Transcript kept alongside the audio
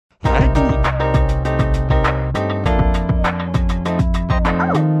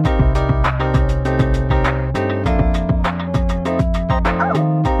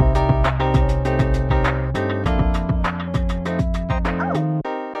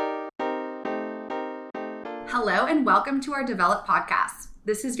Hello and welcome to our Develop podcast.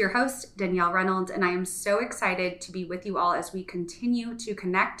 This is your host, Danielle Reynolds, and I am so excited to be with you all as we continue to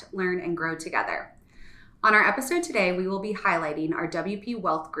connect, learn, and grow together. On our episode today, we will be highlighting our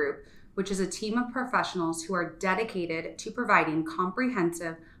WPWealth group, which is a team of professionals who are dedicated to providing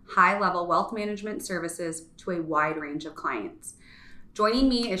comprehensive, high-level wealth management services to a wide range of clients. Joining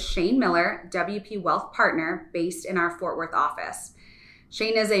me is Shane Miller, WPWealth partner based in our Fort Worth office.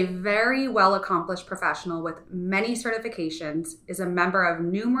 Shane is a very well-accomplished professional with many certifications, is a member of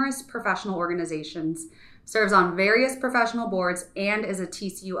numerous professional organizations, serves on various professional boards, and is a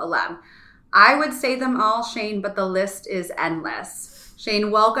TCU alum. I would say them all, Shane, but the list is endless.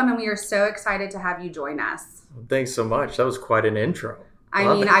 Shane, welcome, and we are so excited to have you join us. Thanks so much. That was quite an intro.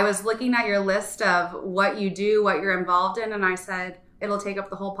 I was looking at your list of what you do, what you're involved in, and I said, it'll take up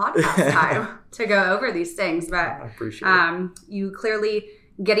the whole podcast time to go over these things, but I appreciate it. You clearly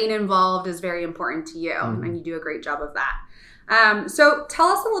getting involved is very important to you, and you do a great job of that. So tell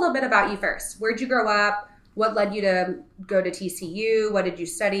us a little bit about you first. Where'd you grow up? What led you to go to TCU? What did you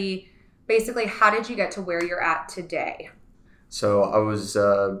study? Basically, how did you get to where you're at today? So I was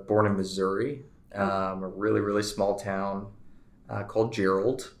born in Missouri, a really, really small town called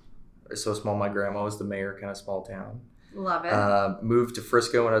Gerald. So small, my grandma was the mayor, kind of small town. Love it. Moved to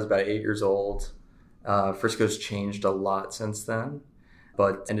Frisco when I was about 8 years old. Frisco's changed a lot since then,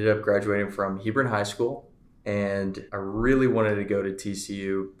 but ended up graduating from Hebron High School. And I really wanted to go to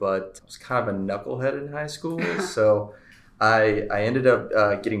TCU, but I was kind of a knucklehead in high school. So I ended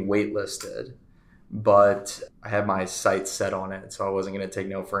up getting waitlisted, but I had my sights set on it. So I wasn't going to take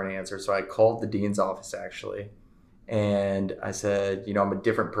no for an answer. So I called the dean's office actually. And I said, I'm a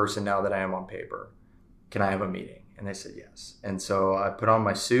different person now that I am on paper. Can I have a meeting? And they said yes. And so I put on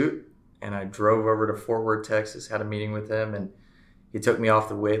my suit and I drove over to Fort Worth, Texas, had a meeting with him, and he took me off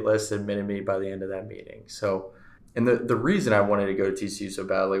the wait list, admitted me by the end of that meeting. So, and the reason I wanted to go to TCU so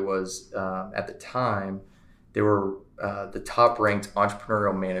badly was at the time, they were the top ranked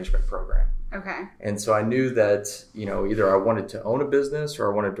entrepreneurial management program. Okay. And so I knew that, either I wanted to own a business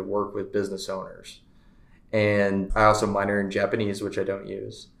or I wanted to work with business owners. And I also minor in Japanese, which I don't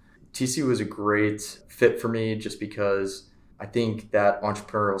use. TCU was a great fit for me just because I think that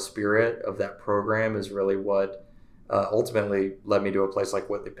entrepreneurial spirit of that program is really what ultimately led me to a place like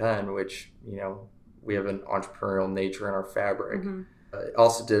Whitley Penn, which, we have an entrepreneurial nature in our fabric. Mm-hmm. It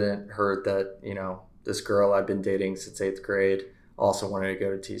also didn't hurt that, this girl I've been dating since 8th grade also wanted to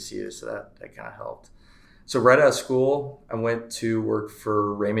go to TCU, so that kind of helped. So right out of school, I went to work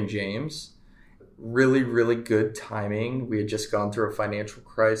for Raymond James. Really, really good timing. We had just gone through a financial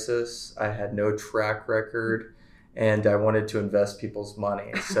crisis. I had no track record, and I wanted to invest people's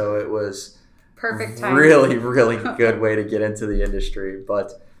money. So it was perfect timing. Really, really good way to get into the industry.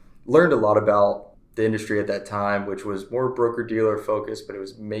 But learned a lot about the industry at that time, which was more broker-dealer focused, but it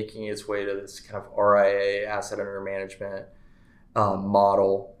was making its way to this kind of RIA, asset under management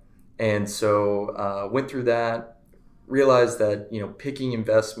model. And so went through that. Realized that, picking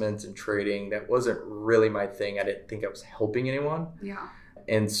investments and trading, that wasn't really my thing. I didn't think I was helping anyone. Yeah.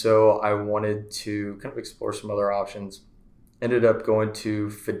 And so I wanted to kind of explore some other options. Ended up going to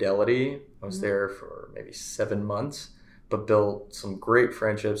Fidelity. I was there for maybe 7 months, but built some great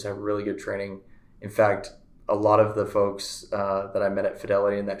friendships, had really good training. In fact, a lot of the folks that I met at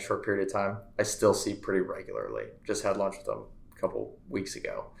Fidelity in that short period of time, I still see pretty regularly. Just had lunch with them a couple weeks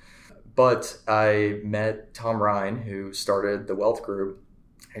ago. But I met Tom Ryan, who started the Wealth Group,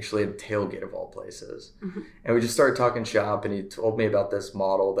 actually at Tailgate of all places. Mm-hmm. And we just started talking shop, and he told me about this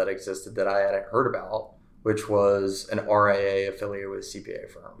model that existed that I hadn't heard about, which was an RIA affiliated with a CPA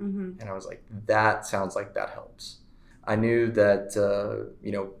firm. Mm-hmm. And I was like, that sounds like that helps. I knew that,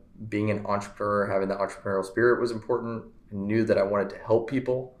 being an entrepreneur, having the entrepreneurial spirit was important. I knew that I wanted to help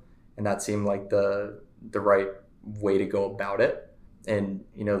people, and that seemed like the right way to go about it. And,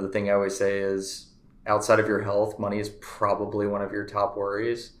 the thing I always say is outside of your health, money is probably one of your top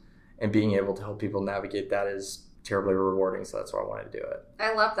worries. And being able to help people navigate that is terribly rewarding. So that's why I wanted to do it.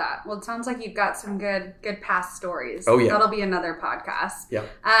 I love that. Well, it sounds like you've got some good past stories. Oh, yeah. That'll be another podcast. Yeah.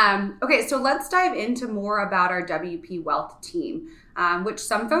 Okay, so let's dive into more about our WPWealth team, which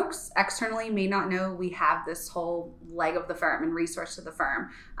some folks externally may not know we have this whole leg of the firm and resource to the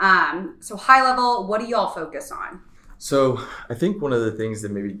firm. So high level, what do you all focus on? So I think one of the things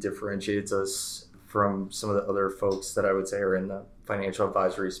that maybe differentiates us from some of the other folks that I would say are in the financial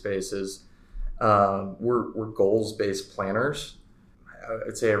advisory space is we're goals-based planners. I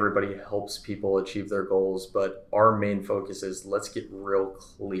would say everybody helps people achieve their goals, but our main focus is let's get real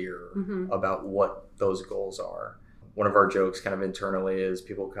clear about what those goals are. One of our jokes kind of internally is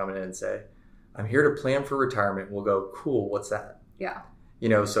people come in and say, I'm here to plan for retirement. We'll go, cool, what's that? Yeah.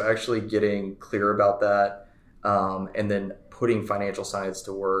 So actually getting clear about that, and then putting financial science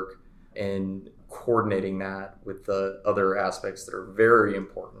to work and coordinating that with the other aspects that are very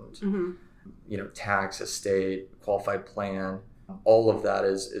important. Tax, estate, qualified plan, all of that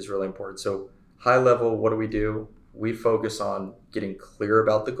is really important. So high level, what do? We focus on getting clear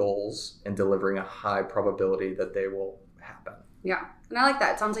about the goals and delivering a high probability that they will happen. Yeah. And I like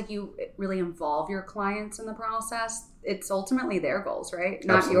that. It sounds like you really involve your clients in the process. It's ultimately their goals, right?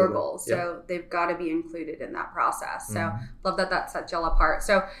 Not Absolutely. Your goals. So they've got to be included in that process. So love that sets y'all apart.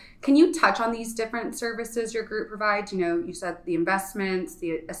 So can you touch on these different services your group provides? You said the investments, the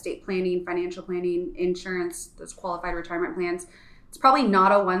estate planning, financial planning, insurance, those qualified retirement plans. It's probably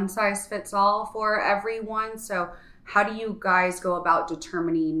not a one size fits all for everyone. So how do you guys go about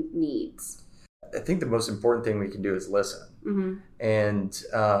determining needs? I think the most important thing we can do is listen. And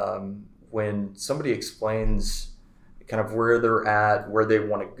when somebody explains kind of where they're at, where they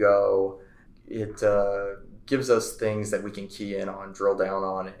want to go, it gives us things that we can key in on, drill down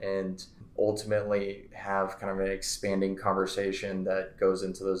on, and ultimately have kind of an expanding conversation that goes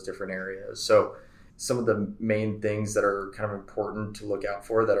into those different areas. So some of the main things that are kind of important to look out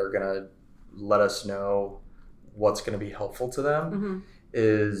for that are going to let us know what's going to be helpful to them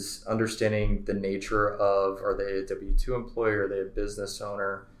is understanding the nature of, are they a W-2 employee? Are they a business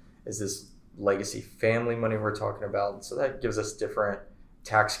owner? Is this legacy family money we're talking about? So that gives us different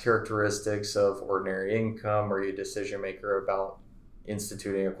tax characteristics of ordinary income. Are you a decision maker about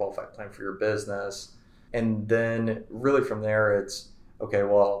instituting a qualified plan for your business? And then really from there, it's, okay,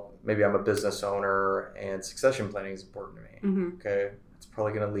 well, maybe I'm a business owner and succession planning is important to me. Okay, it's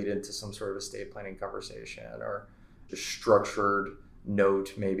probably going to lead into some sort of estate planning conversation or just structured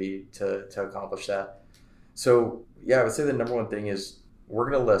note maybe to accomplish that. So yeah, I would say the number one thing is we're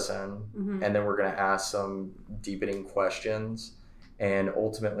going to listen and then we're going to ask some deepening questions, and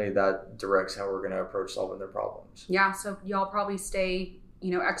ultimately that directs how we're going to approach solving their problems. Yeah, so y'all probably stay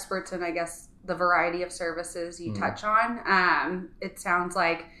experts in, I guess, the variety of services you touch on. It sounds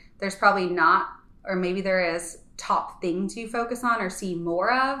like there's probably not, or maybe there is, top things you focus on or see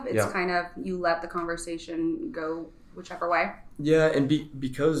more of. It's kind of, you let the conversation go whichever way. Yeah, and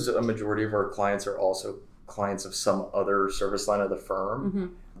because a majority of our clients are also clients of some other service line of the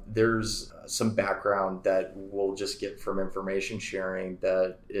firm, there's some background that we'll just get from information sharing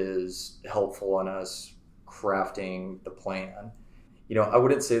that is helpful in us crafting the plan. I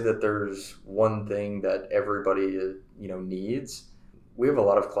wouldn't say that there's one thing that everybody, needs. We have a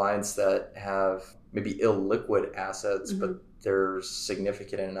lot of clients that have maybe illiquid assets, but they're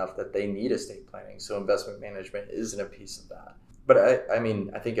significant enough that they need estate planning. So investment management isn't a piece of that. But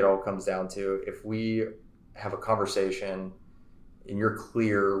I think it all comes down to, if we have a conversation and you're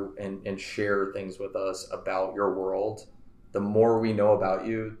clear and share things with us about your world, the more we know about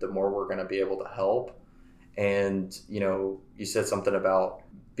you, the more we're going to be able to help. And, you said something about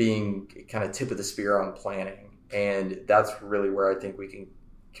being kind of tip of the spear on planning. And that's really where I think we can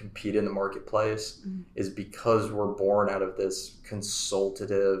compete in the marketplace, is because we're born out of this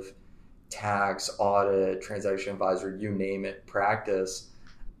consultative tax, audit, transaction advisor, you name it, practice.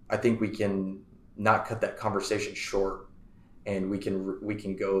 I think we can not cut that conversation short, and we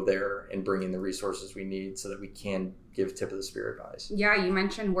can go there and bring in the resources we need so that we can give tip of the spear advice. Yeah, you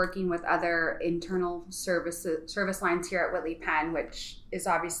mentioned working with other internal service lines here at Whitley Penn, which is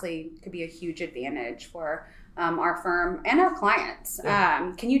obviously could be a huge advantage for our firm and our clients.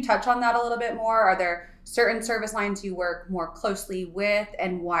 Yeah. Can you touch on that a little bit more? Are there certain service lines you work more closely with,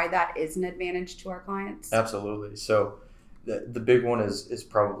 and why that is an advantage to our clients? Absolutely. So the big one is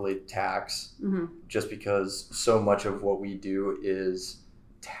probably tax, just because so much of what we do is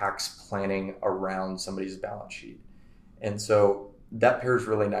tax planning around somebody's balance sheet. And so that pairs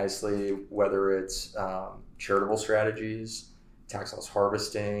really nicely, whether it's charitable strategies, tax loss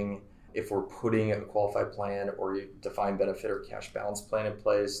harvesting, if we're putting a qualified plan or a defined benefit or cash balance plan in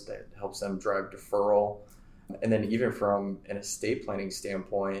place that helps them drive deferral. And then even from an estate planning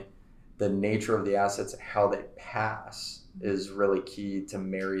standpoint, the nature of the assets and how they pass is really key to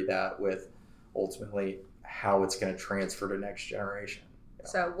marry that with ultimately how it's going to transfer to next generation. Yeah.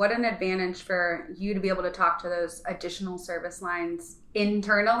 So what an advantage for you to be able to talk to those additional service lines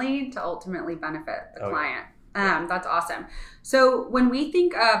internally to ultimately benefit the client. That's awesome. So when we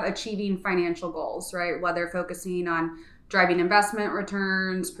think of achieving financial goals, right, whether focusing on driving investment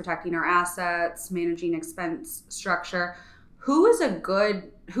returns, protecting our assets, managing expense structure, who's a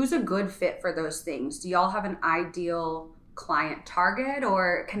good fit for those things? Do y'all have an ideal client target,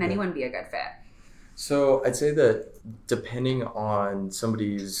 or can anyone be a good fit? So I'd say that depending on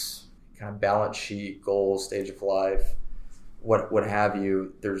somebody's kind of balance sheet, goals, stage of life, what have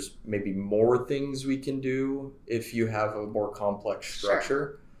you, there's maybe more things we can do if you have a more complex structure.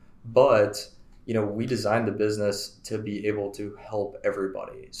 Sure. But, we designed the business to be able to help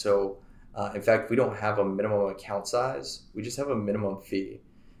everybody. So, in fact, we don't have a minimum account size. We just have a minimum fee.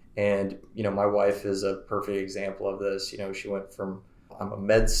 And, my wife is a perfect example of this. She went from, I'm a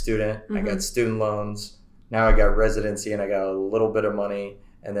med student, I got student loans, now I got residency and I got a little bit of money,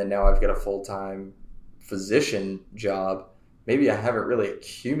 and then now I've got a full-time physician job. Maybe I haven't really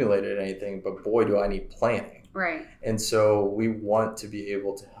accumulated anything, but boy, do I need planning. Right. And so we want to be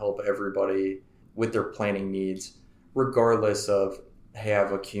able to help everybody with their planning needs, regardless of, hey,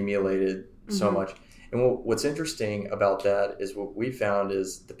 I've accumulated so much. And what's interesting about that is what we found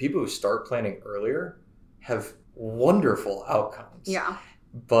is the people who start planning earlier have wonderful outcomes. Yeah.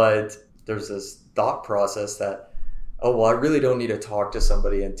 But there's this thought process that, oh, well, I really don't need to talk to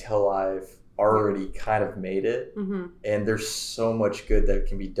somebody until I've already kind of made it. And there's so much good that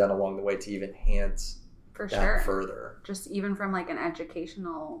can be done along the way to even enhance that further. Just even from like an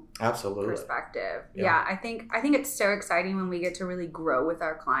educational absolutely perspective. Yeah. I think it's so exciting when we get to really grow with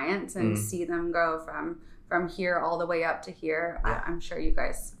our clients and see them go from here all the way up to here. Yeah. I'm sure you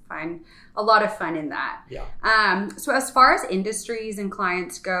guys find a lot of fun in that. Yeah. So as far as industries and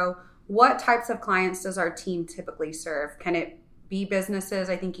clients go, what types of clients does our team typically serve? Can it be businesses,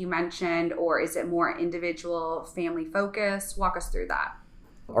 I think you mentioned, or is it more individual, family focused? Walk us through that.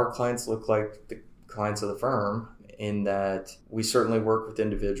 Our clients look like the clients of the firm in that we certainly work with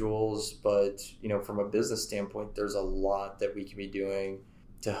individuals, but from a business standpoint, there's a lot that we can be doing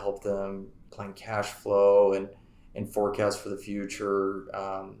to help them plan cash flow and forecast for the future,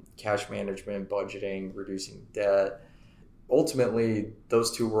 cash management, budgeting, reducing debt. Ultimately,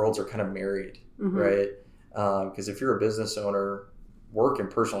 those two worlds are kind of married, right? Because if you're a business owner, work and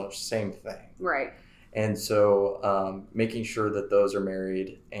personal are the same thing. Right. And so making sure that those are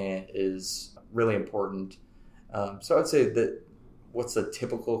married is really important. So I'd say that what's a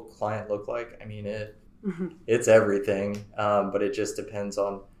typical client look like? I mean, it's everything, but it just depends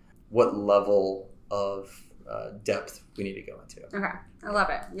on what level of depth we need to go into. Okay. I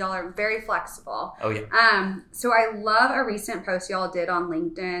love it. Y'all are very flexible. Oh, yeah. So I love a recent post y'all did on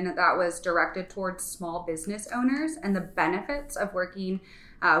LinkedIn that was directed towards small business owners and the benefits of working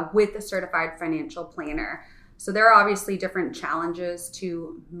with a certified financial planner. So there are obviously different challenges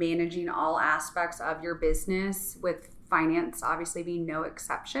to managing all aspects of your business, with finance obviously being no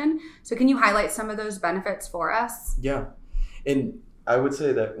exception. So can you highlight some of those benefits for us? Yeah. And I would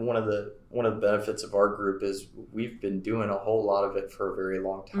say that one of the benefits of our group is we've been doing a whole lot of it for a very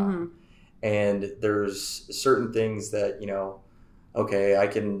long time. And there's certain things that, okay, I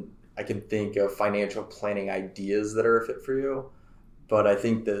can think of financial planning ideas that are a fit for you. But I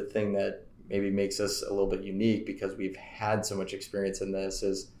think the thing that maybe makes us a little bit unique, because we've had so much experience in this,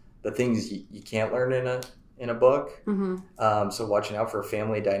 is the things you can't learn in a book. So watching out for a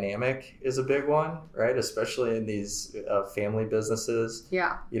family dynamic is a big one, right? Especially in these family businesses.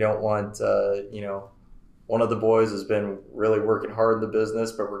 Yeah. You don't want, one of the boys has been really working hard in the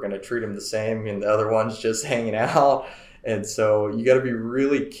business, but we're going to treat him the same, and the other one's just hanging out. And so you got to be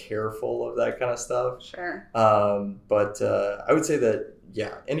really careful of that kind of stuff. Sure. But I would say that,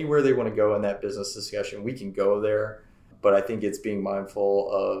 anywhere they want to go in that business discussion, we can go there. But I think it's being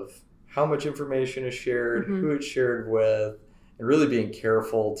mindful of how much information is shared, who it's shared with, and really being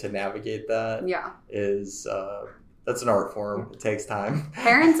careful to navigate that. Yeah. That's an art form. It takes time.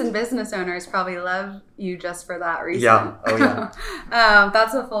 Parents and business owners probably love you just for that reason. Yeah. Oh, yeah.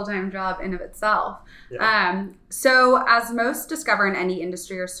 That's a full-time job in of itself. Yeah. So as most discover in any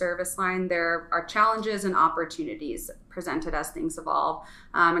industry or service line, there are challenges and opportunities presented as things evolve,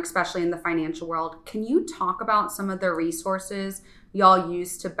 especially in the financial world. Can you talk about some of the resources y'all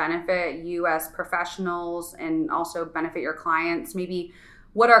use to benefit you as professionals and also benefit your clients? Maybe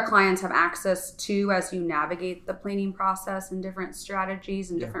what our clients have access to as you navigate the planning process and different strategies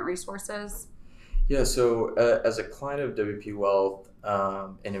and different resources? Yeah, so as a client of WP Wealth,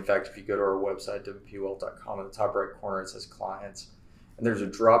 and in fact, if you go to our website, WPWealth.com, in the top right corner, it says clients. And there's a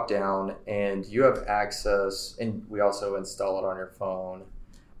drop down, and you have access, and we also install it on your phone,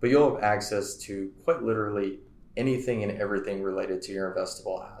 but you'll have access to quite literally anything and everything related to your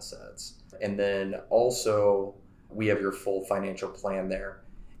investable assets. And then also, we have your full financial plan there.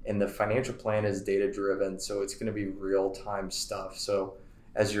 And the financial plan is data driven, so it's going to be real time stuff. So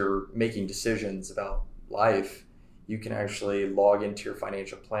as you're making decisions about life, you can actually log into your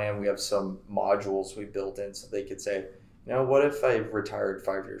financial plan. We have some modules we built in so they could say, what if I retired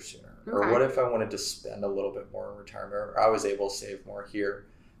 5 years sooner? Okay. Or what if I wanted to spend a little bit more in retirement? Or I was able to save more here?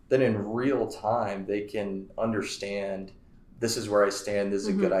 then in real time, they can understand this is where I stand. This is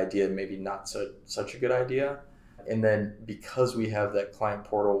a good idea, maybe not such a good idea. And then because we have that client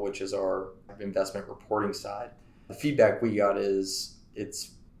portal, which is our investment reporting side, the feedback we got is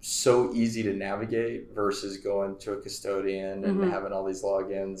it's so easy to navigate versus going to a custodian and having all these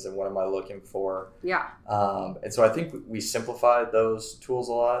logins and what am I looking for? Yeah. And so I think we simplified those tools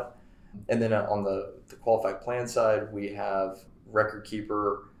a lot. And then on the qualified plan side, we have record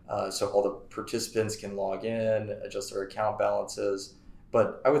keeper. So all the participants can log in, adjust their account balances.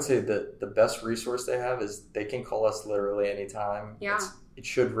 But I would say that the best resource they have is they can call us literally anytime. Yeah. It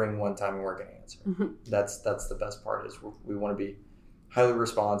should ring one time and we're going to answer. That's the best part is we want to be highly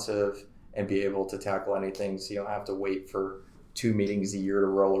responsive and be able to tackle anything so you don't have to wait for 2 meetings a year to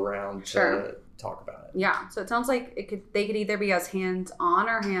roll around to talk about it. Yeah. So it sounds like they could either be as hands-on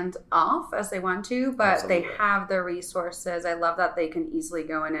or hands-off as they want to, but Absolutely. They have the resources. I love that they can easily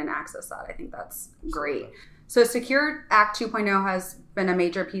go in and access that. I think that's great. Absolutely. So Secure Act 2.0 has been a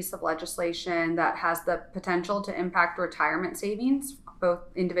major piece of legislation that has the potential to impact retirement savings, both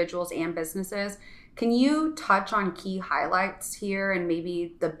individuals and businesses. Can you touch on key highlights here and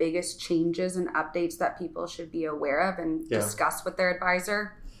maybe the biggest changes and updates that people should be aware of and discuss with their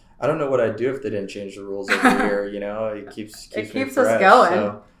advisor? I don't know what I'd do if they didn't change the rules every year. It keeps us going.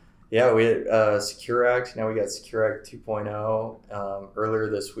 So, yeah, we had Secure Act. Now we got Secure Act 2.0. Earlier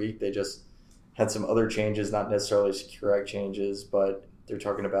this week, they just had some other changes, not necessarily Secure Act changes, but they're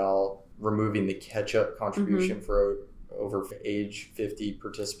talking about removing the catch-up contribution for over age 50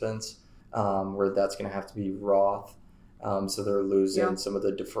 participants, where that's going to have to be Roth. So they're losing some of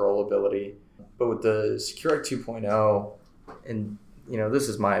the deferral ability. But with the Secure Act 2.0, and this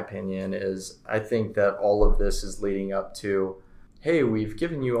is my opinion, is I think that all of this is leading up to, hey, we've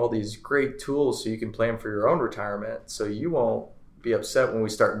given you all these great tools so you can plan for your own retirement, so you won't be upset when we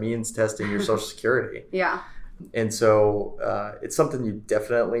start means testing your Social Security. Yeah. And so it's something you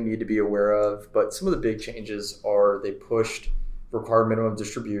definitely need to be aware of. But some of the big changes are they pushed required minimum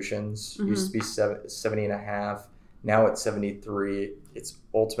distributions. Used to be 70 and a half. Now it's 73. It's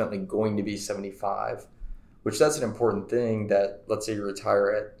ultimately going to be 75, which that's an important thing that, let's say you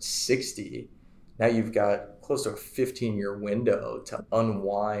retire at 60. Now you've got close to a 15-year window to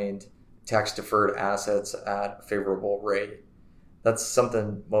unwind tax-deferred assets at a favorable rate. That's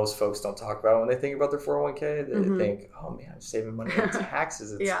something most folks don't talk about when they think about their 401k. They think, oh man, I'm saving money on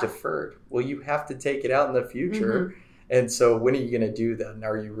taxes. It's deferred. Well, you have to take it out in the future. And so when are you going to do that? And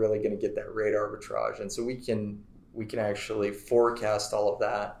are you really going to get that rate arbitrage? And so we can actually forecast all of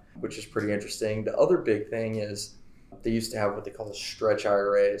that, which is pretty interesting. The other big thing is they used to have what they call a stretch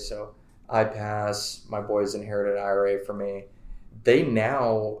IRA. So I pass, my boys inherited an IRA from me. They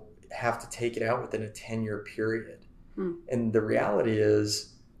now have to take it out within a 10-year period. And the reality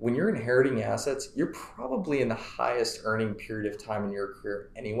is when you're inheriting assets, you're probably in the highest earning period of time in your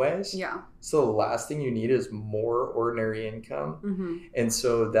career anyways. Yeah. So the last thing you need is more ordinary income. And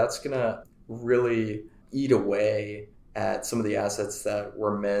so that's going to really eat away at some of the assets that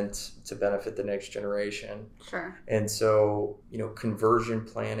were meant to benefit the next generation. Sure. And so, conversion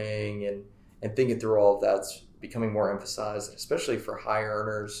planning and thinking through all of that's becoming more emphasized, especially for high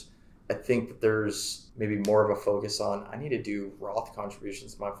earners. I think that there's maybe more of a focus on, I need to do Roth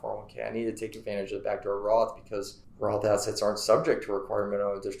contributions to my 401k. I need to take advantage of the backdoor Roth because Roth assets aren't subject to required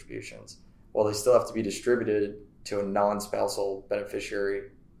minimum distributions. Well, they still have to be distributed to a non-spousal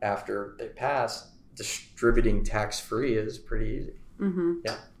beneficiary after they pass. Distributing tax-free is pretty easy.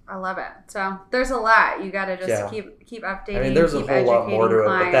 Yeah. I love it. So there's a lot. You got to just keep updating. I mean, there's a whole lot more to it,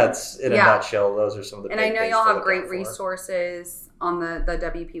 but that's in a nutshell. Those are some of the big things. And I know y'all have great resources on the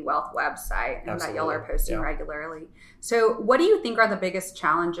WPWealth website and that y'all are posting regularly. So what do you think are the biggest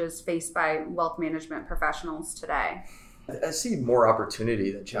challenges faced by wealth management professionals today? I see more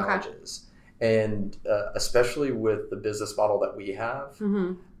opportunity than challenges. Okay. And especially with the business model that we have,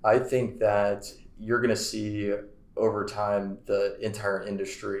 I think that you're going to see over time the entire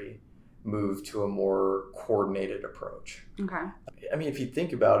industry move to a more coordinated approach. Okay. I mean, if you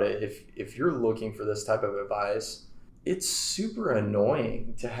think about it, if you're looking for this type of advice, it's super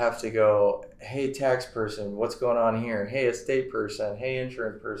annoying to have to go, hey, tax person, what's going on here? Hey, estate person. Hey,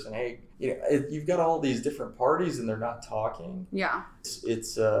 insurance person. Hey, you've got all these different parties and they're not talking. Yeah.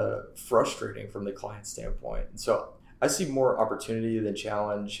 It's frustrating from the client standpoint. And so I see more opportunity than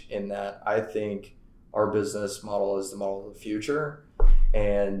challenge in that I think our business model is the model of the future,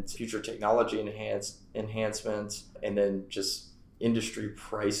 and future technology enhancements, and then just industry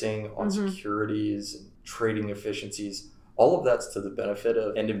pricing on securities and trading efficiencies. All of that's to the benefit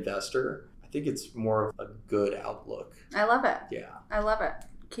of end investor. I think it's more of a good outlook. I love it. Yeah. I love it.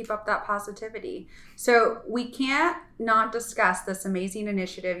 keep up that positivity. So we can't not discuss this amazing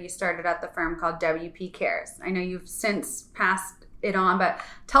initiative you started at the firm called WP Cares. I know you've since passed it on, but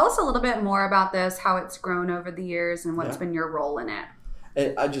tell us a little bit more about this, how it's grown over the years, and what's been your role in it.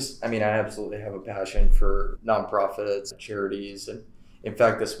 And I absolutely have a passion for nonprofits, charities. And in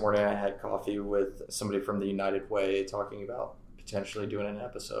fact, this morning I had coffee with somebody from the United Way talking about potentially doing an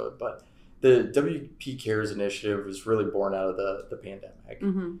episode. But the WP Cares initiative was really born out of the pandemic.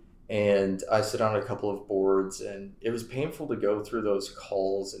 Mm-hmm. And I sit on a couple of boards, and it was painful to go through those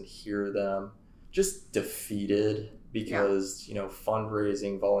calls and hear them just defeated because,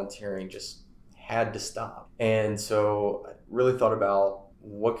 fundraising, volunteering just had to stop. And so I really thought about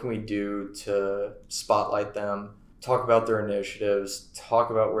what can we do to spotlight them, talk about their initiatives,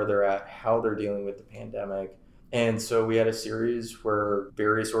 talk about where they're at, how they're dealing with the pandemic. And so we had a series where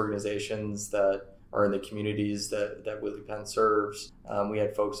various organizations that are in the communities that Whitley Penn serves, we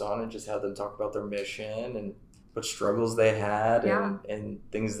had folks on and just had them talk about their mission and what struggles they had and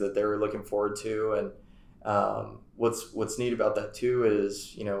things that they were looking forward to. And what's neat about that too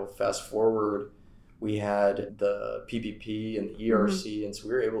is, fast forward, we had the PPP and the ERC, and so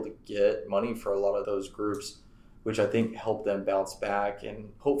we were able to get money for a lot of those groups, which I think helped them bounce back, and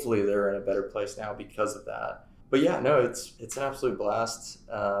hopefully they're in a better place now because of that. But it's an absolute blast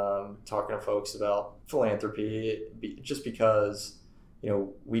talking to folks about philanthropy, just because,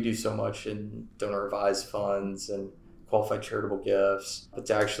 we do so much in donor advised funds and qualified charitable gifts, but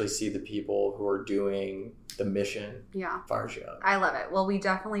to actually see the people who are doing the mission fires you up. I love it. Well, we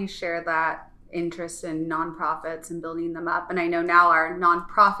definitely share that interest in nonprofits and building them up. And I know now our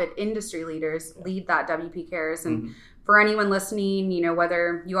nonprofit industry leaders lead that WP Cares. And for anyone listening,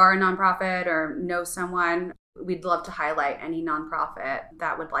 whether you are a nonprofit or know someone, we'd love to highlight any nonprofit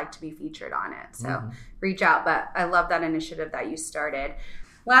that would like to be featured on it. So reach out. But I love that initiative that you started.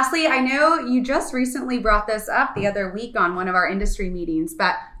 Lastly, I know you just recently brought this up the other week on one of our industry meetings,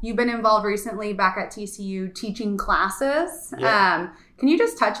 but you've been involved recently back at TCU teaching classes. Yeah. Can you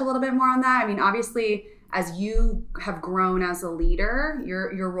just touch a little bit more on that? I mean, obviously, as you have grown as a leader,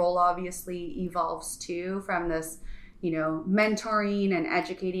 your role obviously evolves too from this, mentoring and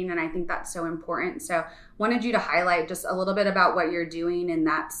educating. And I think that's so important. So wanted you to highlight just a little bit about what you're doing in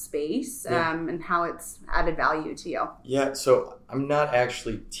that space and how it's added value to you. Yeah. So I'm not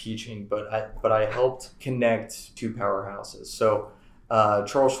actually teaching, but I helped connect two powerhouses. So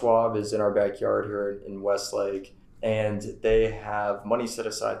Charles Schwab is in our backyard here in Westlake, and they have money set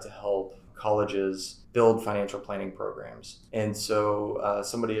aside to help colleges build financial planning programs. And so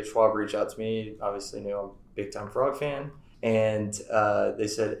somebody at Schwab reached out to me, obviously knew I'm a big time Frog fan. And they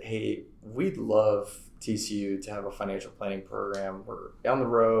said, hey, we'd love TCU to have a financial planning program. We're down the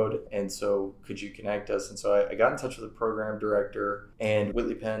road, and so could you connect us? And so I got in touch with the program director, and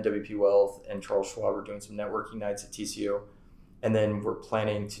Whitley Penn, WPWealth, and Charles Schwab are doing some networking nights at TCU. And then we're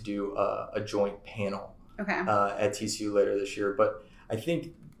planning to do a joint panel at TCU later this year. But I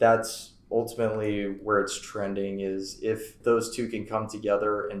think that's ultimately where it's trending, is if those two can come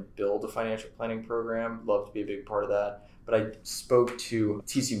together and build a financial planning program, love to be a big part of that. But I spoke to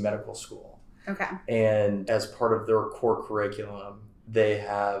TCU Medical School. Okay. And as part of their core curriculum, they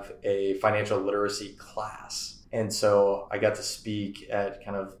have a financial literacy class. And so I got to speak at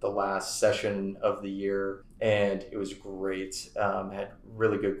kind of the last session of the year, and it was great. Had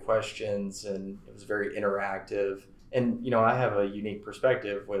really good questions, and it was very interactive. And, I have a unique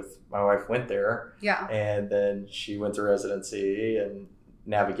perspective with my wife went there. Yeah. And then she went to residency and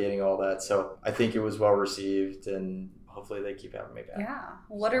navigating all that. So I think it was well received, and hopefully they keep having me back. Yeah.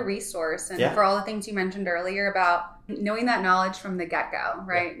 What a resource. And for all the things you mentioned earlier about knowing that knowledge from the get-go,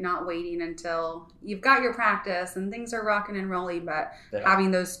 right? Yeah. Not waiting until you've got your practice and things are rocking and rolling, but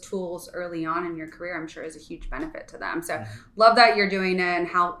having those tools early on in your career, I'm sure is a huge benefit to them. So love that you're doing it and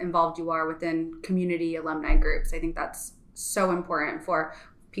how involved you are within community alumni groups. I think that's so important for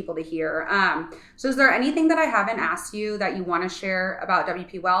people to hear. So is there anything that I haven't asked you that you want to share about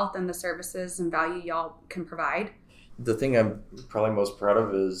WP Wealth and the services and value y'all can provide? The thing I'm probably most proud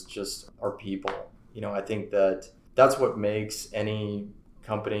of is just our people. I think that's what makes any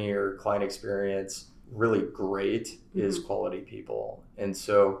company or client experience really great is quality people. And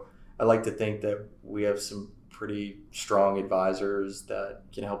so I like to think that we have some pretty strong advisors that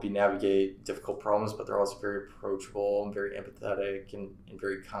can help you navigate difficult problems, but they're also very approachable and very empathetic and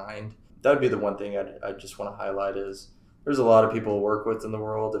very kind. That would be the one thing I just want to highlight is there's a lot of people to work with in the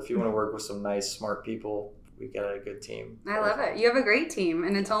world. If you want to work with some nice, smart people, we got a good team. I love it. You have a great team,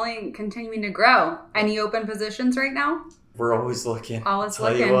 and it's only continuing to grow. Any open positions right now? We're always looking. Always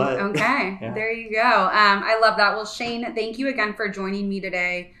Tell looking. you what. Okay. Yeah. There you go. I love that. Well, Shane, thank you again for joining me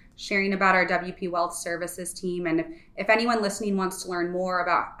today, sharing about our WPWealth services team. And if anyone listening wants to learn more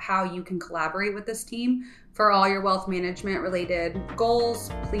about how you can collaborate with this team for all your wealth management related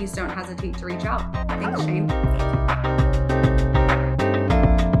goals, please don't hesitate to reach out. Thanks, Shane. Thank you.